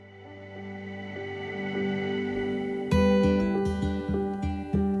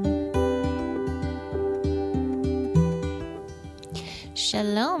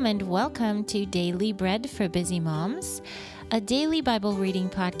Shalom and welcome to Daily Bread for Busy Moms, a daily Bible reading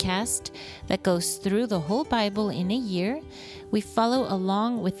podcast that goes through the whole Bible in a year. We follow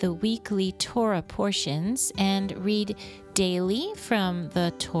along with the weekly Torah portions and read daily from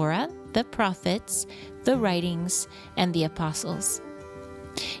the Torah, the prophets, the writings, and the apostles.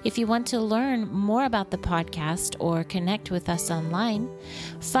 If you want to learn more about the podcast or connect with us online,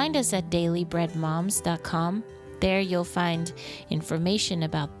 find us at dailybreadmoms.com. There you'll find information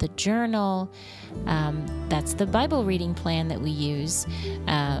about the journal, that's the Bible reading plan that we use,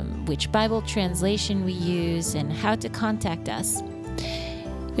 which Bible translation we use, and how to contact us.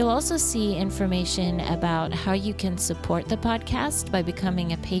 You'll also see information about how you can support the podcast by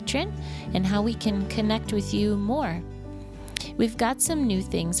becoming a patron and how we can connect with you more. We've got some new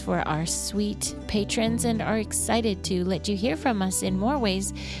things for our sweet patrons and are excited to let you hear from us in more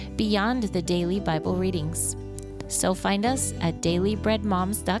ways beyond the daily Bible readings. So find us at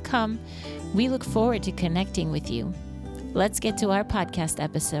dailybreadmoms.com. We look forward to connecting with you. Let's get to our podcast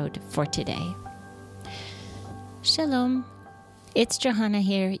episode for today. Shalom. It's Johanna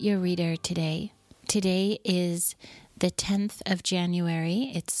here, your reader today. Today is the 10th of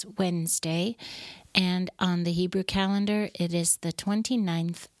January. It's Wednesday. And on the Hebrew calendar, it is the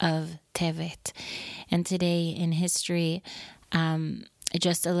 29th of Tevet. And today in history,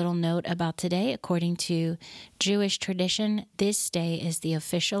 just a little note about today. According to Jewish tradition, this day is the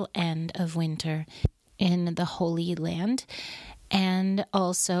official end of winter in the Holy Land. And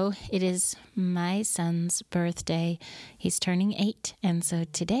also, it is my son's birthday. He's turning 8. And so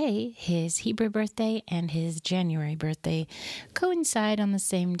today, his Hebrew birthday and his January birthday coincide on the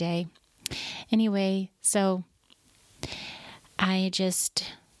same day. Anyway, so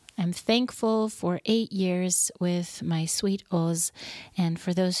I'm thankful for 8 years with my sweet Oz, and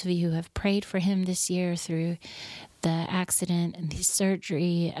for those of you who have prayed for him this year through the accident and the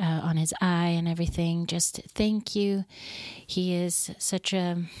surgery on his eye and everything, just thank you. He is such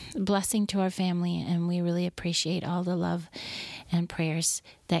a blessing to our family, and we really appreciate all the love and prayers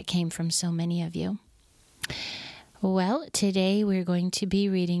that came from so many of you. Well, today we're going to be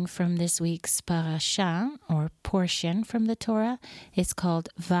reading from this week's parasha, or portion from the Torah. It's called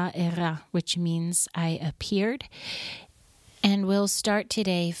Va'era, which means I appeared. And we'll start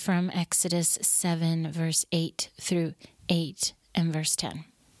today from Exodus 7, verse 8 through 8 and verse 10.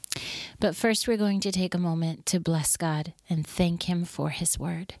 But first we're going to take a moment to bless God and thank Him for His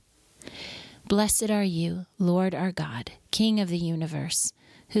word. Blessed are you, Lord our God, King of the universe,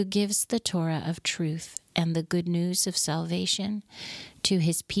 who gives the Torah of truth and the good news of salvation to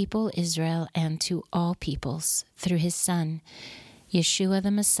His people Israel and to all peoples through His Son, Yeshua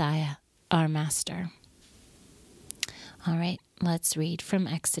the Messiah, our Master. All right, let's read from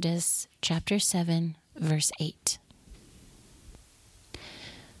Exodus chapter 7, verse 8.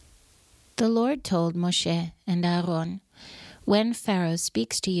 The Lord told Moshe and Aaron, "When Pharaoh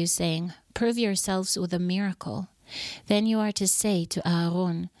speaks to you, saying, 'Prove yourselves with a miracle,' then you are to say to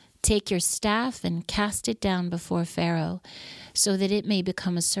Aaron, 'Take your staff and cast it down before Pharaoh, so that it may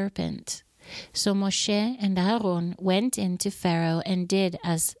become a serpent.' So Moshe and Aaron went in to Pharaoh and did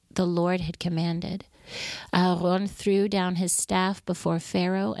as the Lord had commanded. Aaron threw down his staff before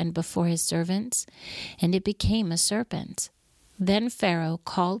Pharaoh and before his servants, and it became a serpent. Then Pharaoh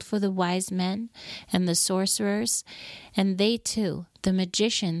called for the wise men and the sorcerers, and they too, the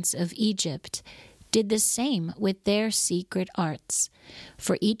magicians of Egypt, did the same with their secret arts.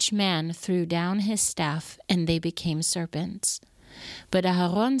 For each man threw down his staff, and they became serpents. But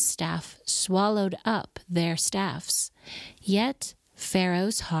Aaron's staff swallowed up their staffs. Yet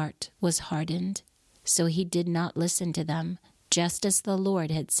Pharaoh's heart was hardened, so he did not listen to them, just as the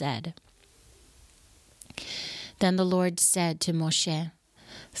Lord had said. Then the Lord said to Moshe,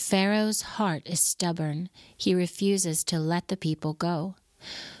 'Pharaoh's heart is stubborn. He refuses to let the people go.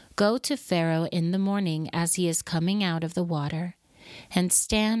 Go to Pharaoh in the morning as he is coming out of the water, and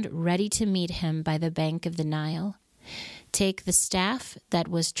stand ready to meet him by the bank of the Nile. Take the staff that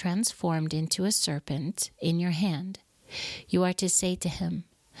was transformed into a serpent in your hand. You are to say to him,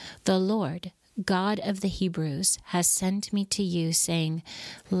 'The Lord, God of the Hebrews, has sent me to you, saying,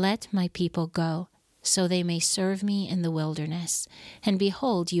 Let my people go, so they may serve me in the wilderness. And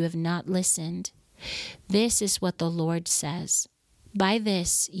behold, you have not listened. This is what the Lord says. By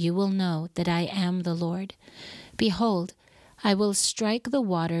this you will know that I am the Lord. Behold, I will strike the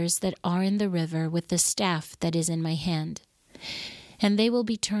waters that are in the river with the staff that is in my hand, and they will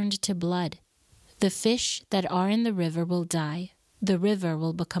be turned to blood. The fish that are in the river will die. The river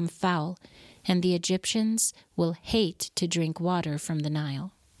will become foul, and the Egyptians will hate to drink water from the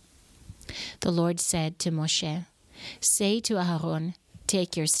Nile.' The Lord said to Moshe, 'Say to Aaron,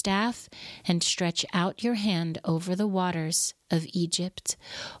 Take your staff and stretch out your hand over the waters of Egypt,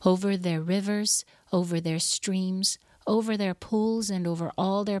 over their rivers, over their streams, over their pools, and over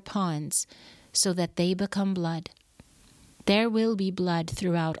all their ponds, so that they become blood. There will be blood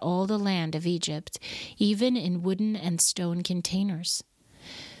throughout all the land of Egypt, even in wooden and stone containers."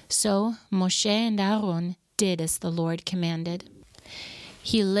 So Moshe and Aaron did as the Lord commanded.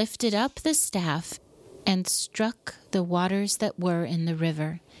 He lifted up the staff and struck the waters that were in the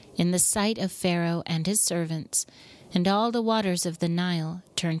river, in the sight of Pharaoh and his servants, and all the waters of the Nile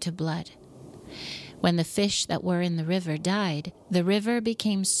turned to blood. When the fish that were in the river died, the river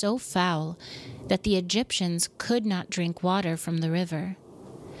became so foul that the Egyptians could not drink water from the river.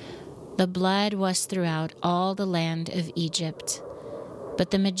 The blood was throughout all the land of Egypt. But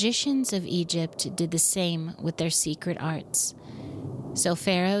the magicians of Egypt did the same with their secret arts. So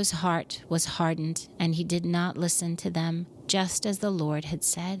Pharaoh's heart was hardened, and he did not listen to them, just as the Lord had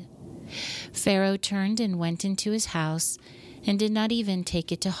said. Pharaoh turned and went into his house, and did not even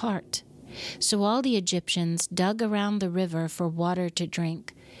take it to heart. So all the Egyptians dug around the river for water to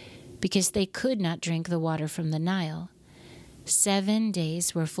drink, because they could not drink the water from the Nile. 7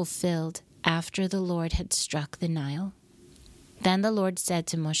 days were fulfilled after the Lord had struck the Nile. Then the Lord said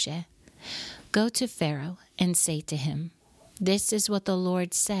to Moshe, "Go to Pharaoh and say to him, 'This is what the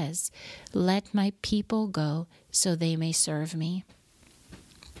Lord says, let my people go so they may serve me.'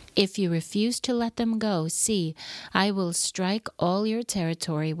 If you refuse to let them go, see, I will strike all your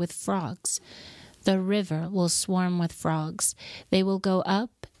territory with frogs. The river will swarm with frogs. They will go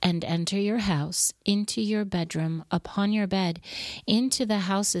up and enter your house, into your bedroom, upon your bed, into the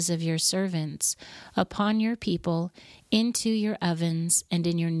houses of your servants, upon your people, into your ovens, and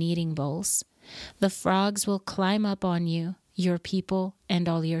in your kneading bowls. The frogs will climb up on you, your people, and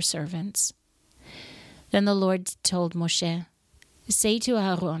all your servants." Then the Lord told Moshe, "Say to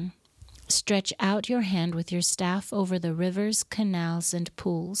Aaron, stretch out your hand with your staff over the rivers, canals, and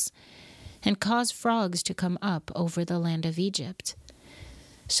pools, and cause frogs to come up over the land of Egypt."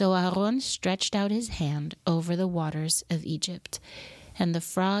 So Aaron stretched out his hand over the waters of Egypt, and the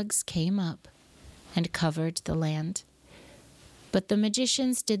frogs came up and covered the land. But the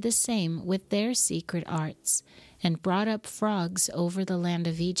magicians did the same with their secret arts, and brought up frogs over the land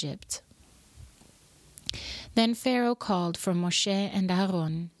of Egypt. Then Pharaoh called for Moshe and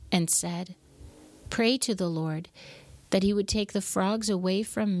Aaron and said, "Pray to the Lord that he would take the frogs away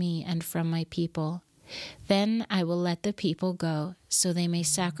from me and from my people. Then I will let the people go, so they may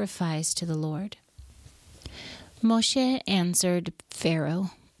sacrifice to the Lord." Moshe answered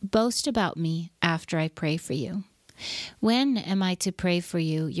Pharaoh, "Boast about me after I pray for you. When am I to pray for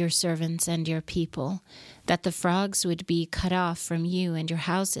you, your servants and your people, that the frogs would be cut off from you and your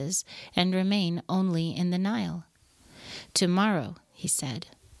houses and remain only in the Nile?" "Tomorrow," he said.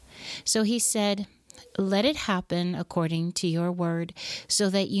 So he said, "Let it happen according to your word, so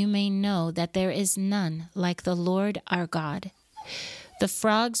that you may know that there is none like the Lord our God. The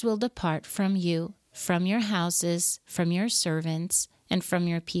frogs will depart from you, from your houses, from your servants, and from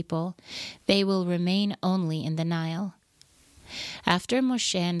your people. They will remain only in the Nile." After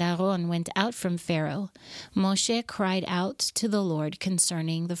Moshe and Aaron went out from Pharaoh, Moshe cried out to the Lord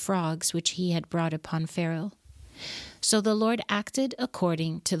concerning the frogs which he had brought upon Pharaoh. So the Lord acted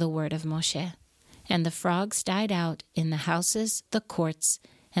according to the word of Moshe, and the frogs died out in the houses, the courts,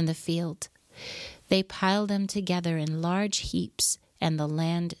 and the field. They piled them together in large heaps, and the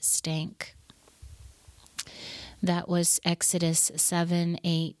land stank. That was Exodus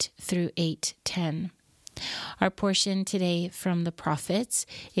 7:8 through 8:10. Our portion today from the prophets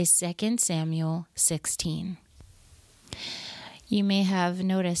is 2 Samuel 16. You may have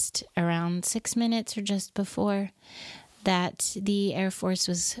noticed around 6 minutes or just before that the Air Force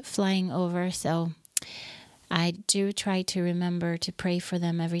was flying over, so I do try to remember to pray for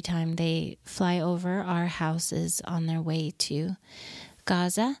them every time they fly over our houses on their way to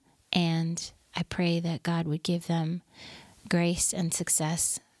Gaza, and I pray that God would give them grace and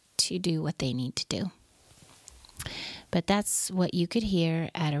success to do what they need to do. But that's what you could hear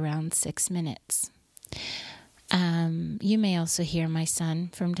at around 6 minutes. You may also hear my son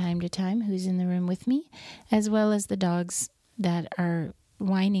from time to time, who's in the room with me, as well as the dogs that are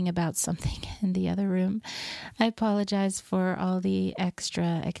whining about something in the other room. I apologize for all the extra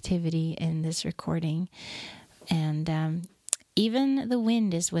activity in this recording. And even the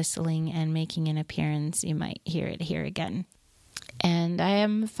wind is whistling and making an appearance. You might hear it here again. And I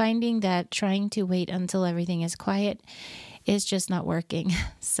am finding that trying to wait until everything is quiet is just not working.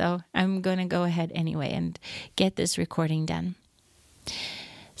 So I'm going to go ahead anyway and get this recording done.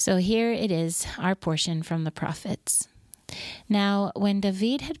 So here it is, our portion from the prophets. Now, when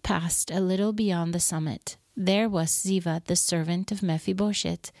David had passed a little beyond the summit, there was Ziva, the servant of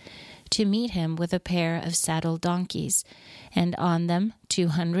Mephibosheth, to meet him with a pair of saddled donkeys, and on them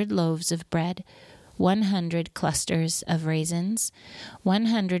 200 loaves of bread, 100 clusters of raisins,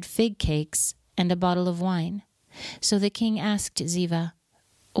 100 fig cakes, and a bottle of wine. So the king asked Ziva,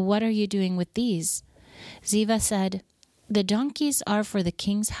 "What are you doing with these?" Ziva said, "The donkeys are for the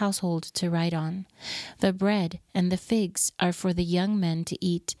king's household to ride on. The bread and the figs are for the young men to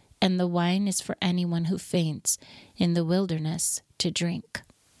eat, and the wine is for anyone who faints in the wilderness to drink."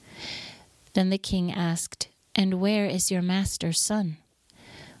 Then the king asked, "And where is your master's son?"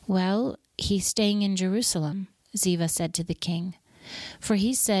 "Well, he's staying in Jerusalem," Ziva said to the king. "For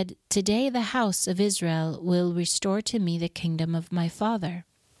he said, 'Today the house of Israel will restore to me the kingdom of my father.'"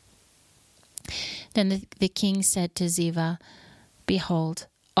 Then the king said to Ziva, "Behold,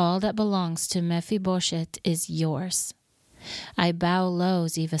 all that belongs to Mephibosheth is yours." "I bow low,"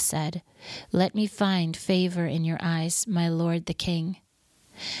 Ziva said. "Let me find favor in your eyes, my lord the king."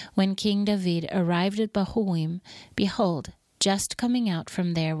 When King David arrived at Bahurim, behold, just coming out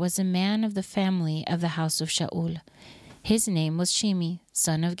from there was a man of the family of the house of Shaul. His name was Shimi,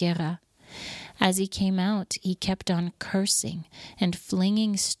 son of Gera. As he came out, he kept on cursing and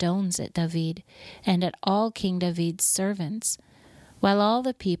flinging stones at David and at all King David's servants, while all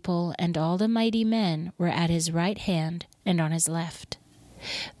the people and all the mighty men were at his right hand and on his left.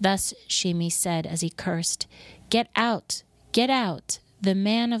 Thus Shimi said as he cursed, "Get out, the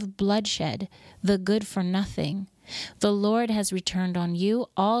man of bloodshed, the good for nothing. The Lord has returned on you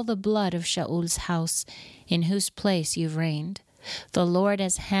all the blood of Shaul's house, in whose place you've reigned. The Lord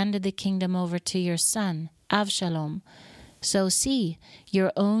has handed the kingdom over to your son, Avshalom. So see,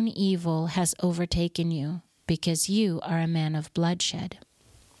 your own evil has overtaken you, because you are a man of bloodshed."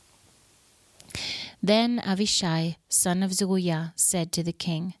 Then Avishai, son of Zeruiah, said to the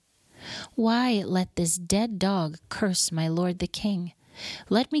king, "Why let this dead dog curse my lord the king?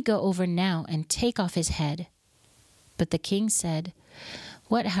 Let me go over now and take off his head." But the king said,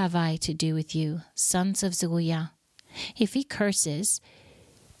 "What have I to do with you, sons of Zeruiah? If he curses,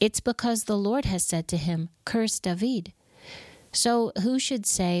 it's because the Lord has said to him, 'Curse David.' So who should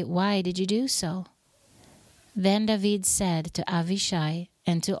say, 'Why did you do so?'" Then David said to Avishai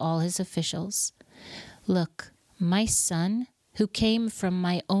and to all his officials, "Look, my son, who came from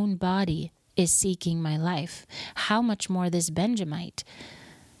my own body, is seeking my life. How much more this Benjamite?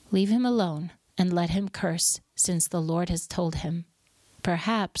 Leave him alone and let him curse, since the Lord has told him.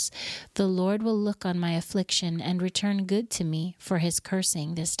 Perhaps the Lord will look on my affliction and return good to me for his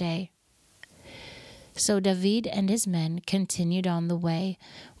cursing this day." So David and his men continued on the way,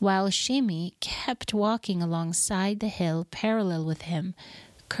 while Shimi kept walking alongside the hill parallel with him,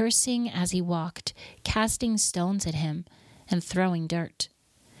 cursing as he walked, casting stones at him, and throwing dirt.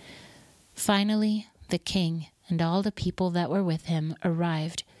 Finally, the king and all the people that were with him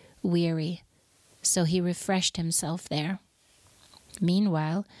arrived, weary, so he refreshed himself there.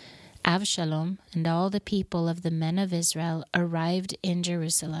 Meanwhile, Avshalom and all the people of the men of Israel arrived in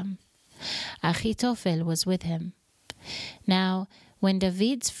Jerusalem. Achitophel was with him. Now, when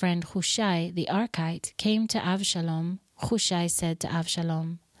David's friend Hushai the Archite came to Avshalom, Hushai said to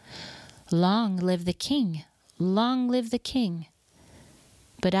Avshalom, "Long live the king! Long live the king!"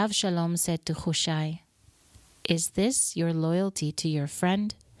 But Avshalom said to Hushai, "Is this your loyalty to your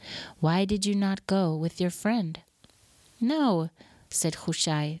friend? Why did you not go with your friend?" "No," said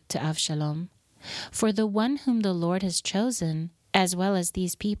Hushai to Avshalom, "for the one whom the Lord has chosen, as well as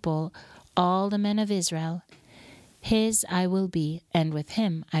these people, all the men of Israel, his I will be, and with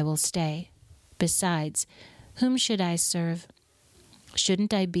him I will stay. Besides, whom should I serve?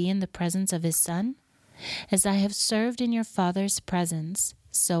 Shouldn't I be in the presence of his son? As I have served in your father's presence,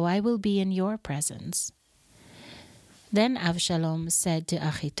 so I will be in your presence." Then Avshalom said to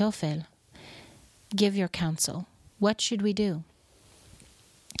Achitophel, "Give your counsel. What should we do?"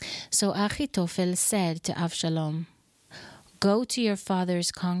 So Achitophel said to Avshalom, "Go to your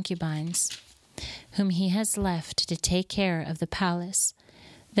father's concubines, whom he has left to take care of the palace.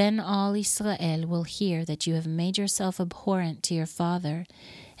 Then all Israel will hear that you have made yourself abhorrent to your father,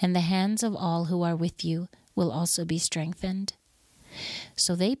 and the hands of all who are with you will also be strengthened."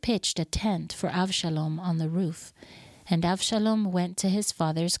 So they pitched a tent for Avshalom on the roof, and Avshalom went to his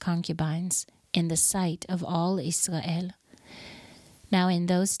father's concubines in the sight of all Israel. Now in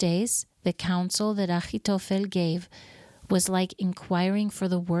those days, the counsel that Achitophel gave was like inquiring for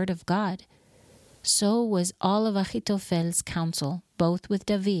the word of God. So was all of Achitophel's counsel, both with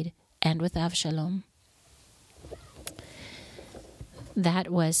David and with Avshalom. That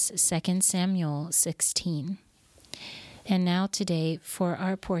was 2 Samuel 16. And now today, for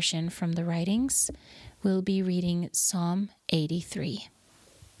our portion from the writings, we'll be reading Psalm 83.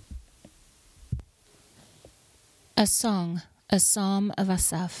 A song, a psalm of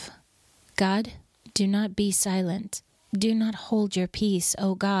Asaph. God, do not be silent. Do not hold your peace,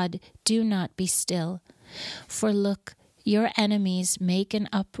 O God, do not be still. For look, your enemies make an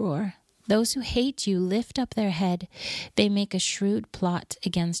uproar. Those who hate you lift up their head. They make a shrewd plot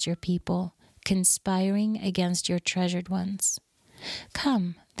against your people, conspiring against your treasured ones.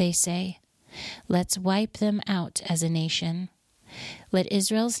 Come, they say, let's wipe them out as a nation. Let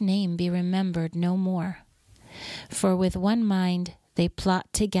Israel's name be remembered no more. For with one mind they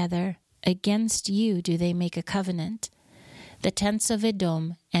plot together. Against you do they make a covenant. The tents of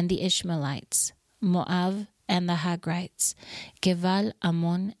Edom and the Ishmaelites, Moab and the Hagrites, Gebal,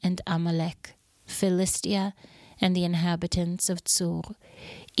 Ammon, and Amalek, Philistia, and the inhabitants of Tsur.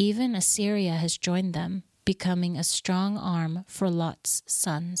 Even Assyria has joined them, becoming a strong arm for Lot's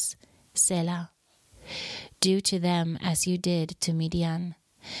sons. Selah. Do to them as you did to Midian,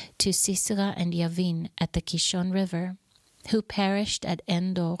 to Sisera and Yavin at the Kishon River, who perished at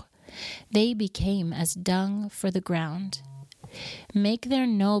Endor. They became as dung for the ground. Make their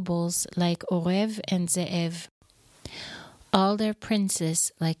nobles like Orev and Zeev, all their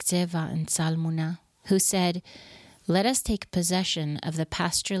princes like Zeva and Salmunna, who said, let us take possession of the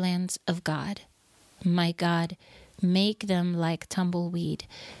pasturelands of God. My God, make them like tumbleweed,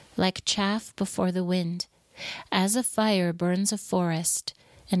 like chaff before the wind. As a fire burns a forest,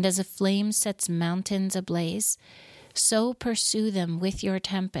 and as a flame sets mountains ablaze, so pursue them with your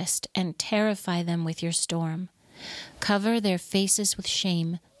tempest and terrify them with your storm. Cover their faces with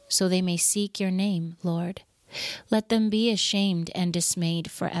shame, so they may seek your name, Lord. Let them be ashamed and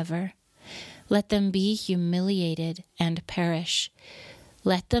dismayed forever. Let them be humiliated and perish.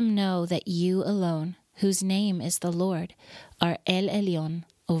 Let them know that you alone, whose name is the Lord, are El Elyon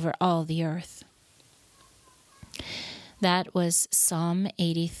over all the earth. That was Psalm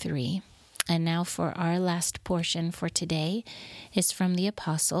 83. And now for our last portion for today is from the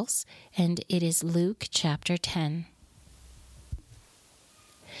Apostles, and it is Luke chapter 10.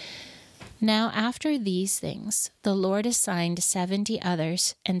 Now after these things, the Lord assigned 70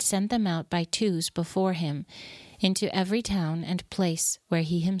 others and sent them out by twos before him into every town and place where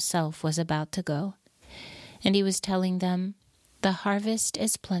he himself was about to go. And he was telling them, the harvest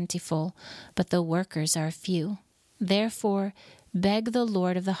is plentiful, but the workers are few. Therefore, beg the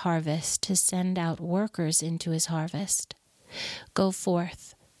Lord of the harvest to send out workers into his harvest. Go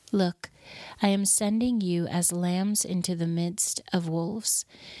forth. Look, I am sending you as lambs into the midst of wolves.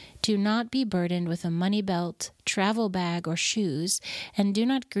 Do not be burdened with a money belt, travel bag, or shoes, and do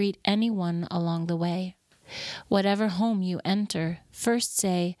not greet anyone along the way. Whatever home you enter, first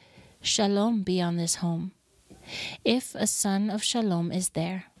say, Shalom be on this home. If a son of Shalom is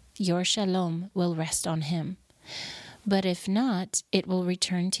there, your Shalom will rest on him. But if not, it will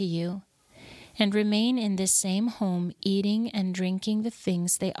return to you. And remain in this same home, eating and drinking the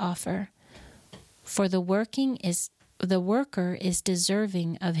things they offer. For the worker is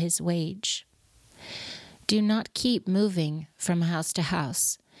deserving of his wage. Do not keep moving from house to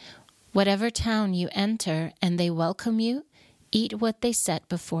house. Whatever town you enter and they welcome you, eat what they set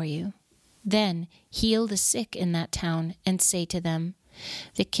before you. Then heal the sick in that town and say to them,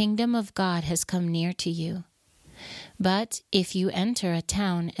 the kingdom of God has come near to you. But if you enter a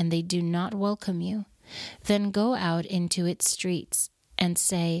town and they do not welcome you, then go out into its streets and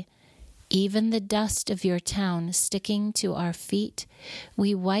say, even the dust of your town sticking to our feet,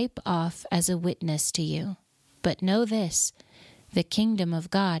 we wipe off as a witness to you. But know this, the kingdom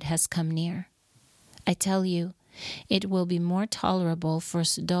of God has come near. I tell you, it will be more tolerable for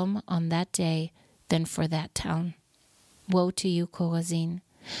Sodom on that day than for that town. Woe to you, Chorazin!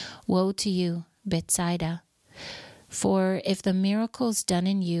 Woe to you, Bethsaida! For if the miracles done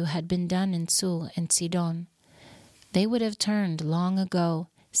in you had been done in Sul and Sidon, they would have turned long ago,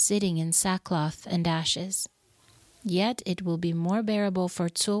 sitting in sackcloth and ashes. Yet it will be more bearable for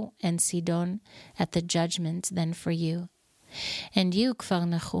Sul and Sidon at the judgment than for you. And you, Kfar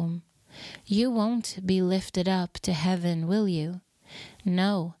Nahum, you won't be lifted up to heaven, will you?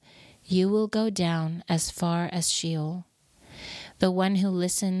 No, you will go down as far as Sheol. The one who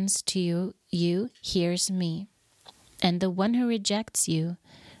listens to you hears me. And the one who rejects you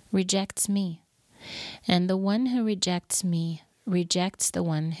rejects me. And the one who rejects me rejects the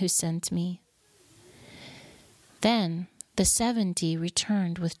one who sent me. Then the 70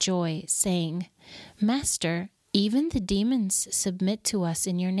 returned with joy, saying, Master, even the demons submit to us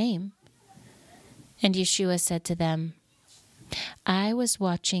in your name. And Yeshua said to them, I was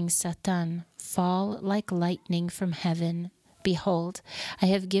watching Satan fall like lightning from heaven. Behold, I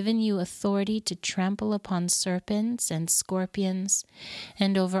have given you authority to trample upon serpents and scorpions,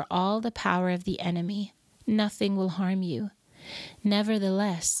 and over all the power of the enemy. Nothing will harm you.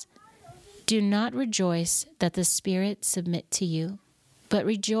 Nevertheless, do not rejoice that the spirits submit to you, but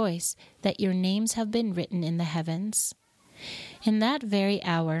rejoice that your names have been written in the heavens." In that very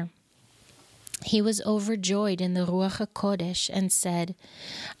hour, he was overjoyed in the Ruach HaKodesh and said,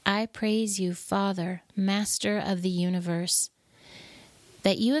 "I praise you, Father, Master of the universe,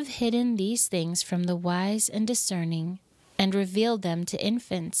 that you have hidden these things from the wise and discerning and revealed them to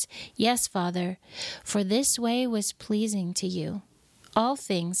infants. Yes, Father, for this way was pleasing to you. All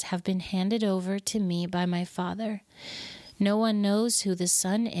things have been handed over to me by my Father. No one knows who the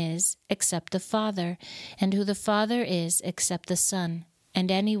Son is except the Father, and who the Father is except the Son,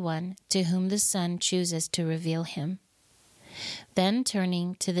 and anyone to whom the Son chooses to reveal him." Then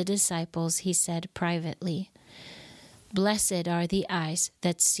turning to the disciples, he said privately, "Blessed are the eyes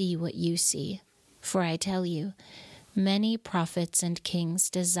that see what you see. For I tell you, many prophets and kings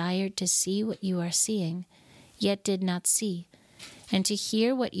desired to see what you are seeing, yet did not see, and to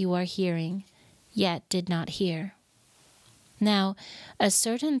hear what you are hearing, yet did not hear." Now, a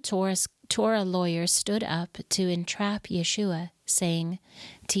certain Torah lawyer stood up to entrap Yeshua, saying,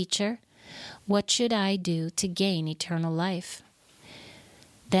 "Teacher, what should I do to gain eternal life?"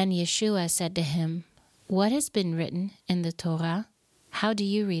 Then Yeshua said to him, "What has been written in the Torah? How do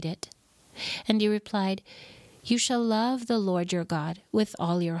you read it?" And he replied, "You shall love the Lord your God with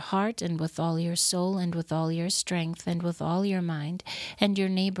all your heart and with all your soul and with all your strength and with all your mind, and your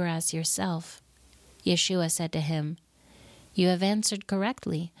neighbor as yourself." Yeshua said to him, "You have answered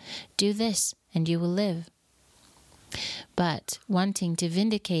correctly. Do this, and you will live." But, wanting to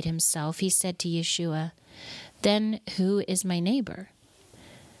vindicate himself, he said to Yeshua, "Then who is my neighbor?"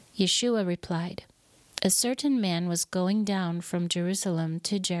 Yeshua replied, "A certain man was going down from Jerusalem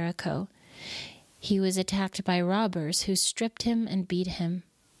to Jericho. He was attacked by robbers who stripped him and beat him.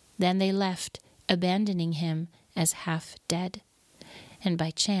 Then they left, abandoning him as half dead. And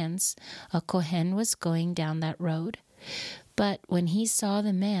by chance, a Kohen was going down that road. But when he saw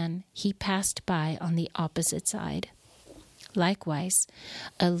the man, he passed by on the opposite side. Likewise,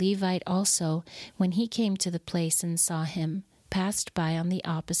 a Levite also, when he came to the place and saw him, passed by on the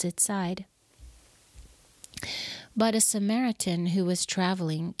opposite side. But a Samaritan who was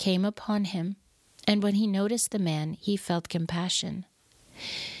traveling came upon him, and when he noticed the man, he felt compassion.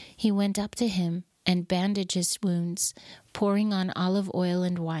 He went up to him and bandaged his wounds, pouring on olive oil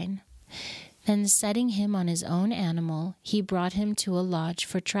and wine. Then setting him on his own animal, he brought him to a lodge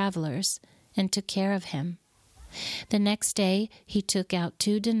for travelers, and took care of him. The next day he took out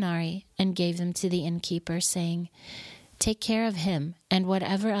 2 denarii and gave them to the innkeeper, saying, "Take care of him, and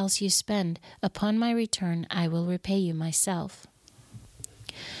whatever else you spend, upon my return I will repay you myself."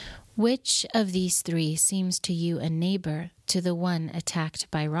 Which of these 3 seems to you a neighbor to the one attacked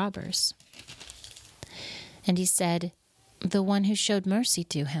by robbers? And he said, "The one who showed mercy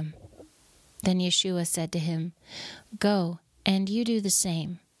to him." Then Yeshua said to him, "Go, and you do the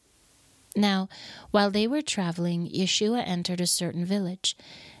same." Now, while they were traveling, Yeshua entered a certain village,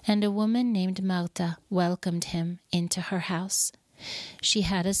 and a woman named Martha welcomed him into her house. She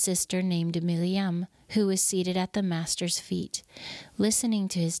had a sister named Miriam, who was seated at the Master's feet, listening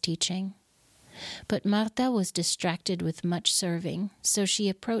to his teaching. But Martha was distracted with much serving, so she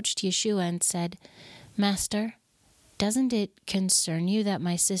approached Yeshua and said, "Master, doesn't it concern you that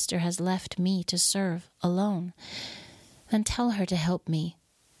my sister has left me to serve alone? Then tell her to help me."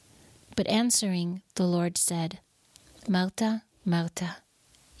 But answering, the Lord said, "Martha, Martha,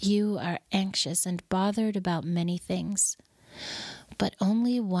 you are anxious and bothered about many things, but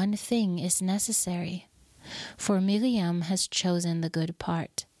only one thing is necessary. For Miriam has chosen the good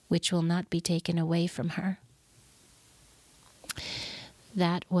part, which will not be taken away from her."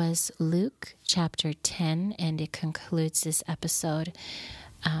 That was Luke chapter 10, and it concludes this episode.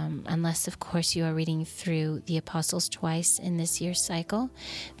 Unless, of course, you are reading through the Apostles twice in this year's cycle,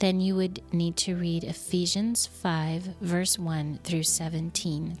 then you would need to read Ephesians 5, verse 1 through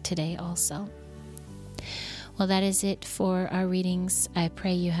 17 today also. Well, that is it for our readings. I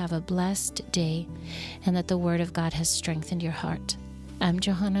pray you have a blessed day and that the Word of God has strengthened your heart. I'm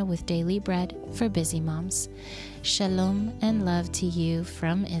Johanna with Daily Bread for Busy Moms. Shalom and love to you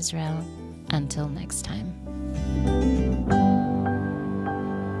from Israel. Until next time.